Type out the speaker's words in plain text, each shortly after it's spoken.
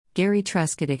Gary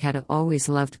Trescothik had always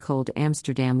loved cold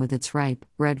Amsterdam with its ripe,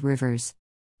 red rivers.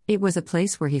 It was a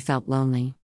place where he felt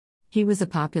lonely. He was a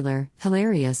popular,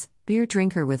 hilarious, beer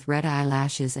drinker with red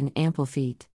eyelashes and ample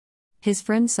feet. His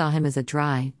friends saw him as a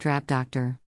dry, drab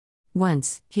doctor.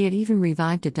 Once, he had even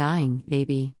revived a dying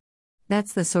baby.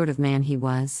 That's the sort of man he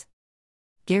was.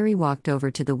 Gary walked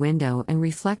over to the window and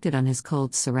reflected on his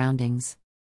cold surroundings.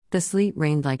 The sleet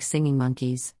rained like singing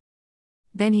monkeys.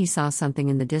 Then he saw something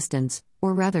in the distance,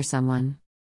 or rather someone.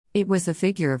 It was the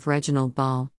figure of Reginald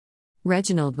Ball.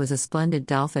 Reginald was a splendid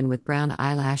dolphin with brown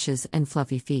eyelashes and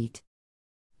fluffy feet.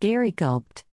 Gary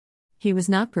gulped. He was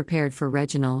not prepared for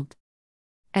Reginald.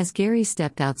 As Gary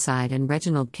stepped outside and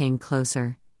Reginald came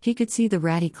closer, he could see the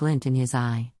ratty glint in his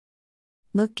eye.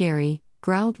 "Look, Gary,"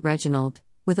 growled Reginald,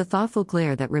 with a thoughtful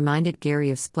glare that reminded Gary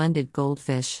of splendid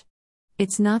goldfish.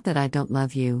 "It's not that I don't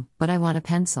love you, but I want a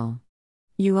pencil.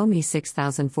 You owe me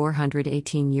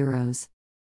 €6,418.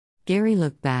 Gary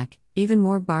looked back, even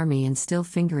more barmy and still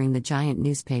fingering the giant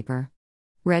newspaper.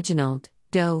 "Reginald,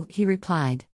 dough," he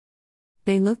replied.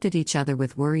 They looked at each other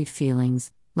with worried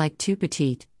feelings, like two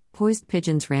petite, poised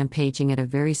pigeons rampaging at a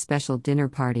very special dinner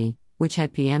party, which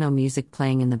had piano music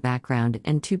playing in the background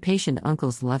and two patient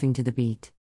uncles loving to the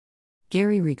beat.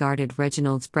 Gary regarded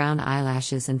Reginald's brown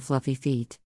eyelashes and fluffy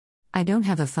feet. "I don't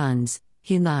have the funds,"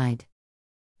 he lied.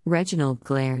 Reginald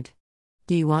glared.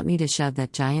 "Do you want me to shove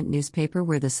that giant newspaper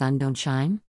where the sun don't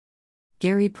shine?"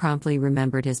 Gary promptly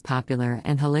remembered his popular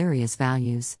and hilarious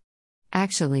values.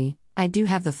 "Actually, I do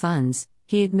have the funds,"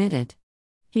 he admitted.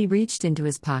 He reached into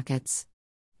his pockets.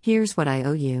 "Here's what I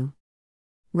owe you."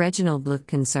 Reginald looked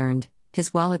concerned,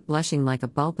 his wallet blushing like a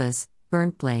bulbous,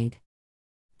 burnt blade.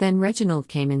 Then Reginald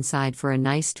came inside for a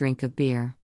nice drink of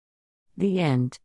beer. The end.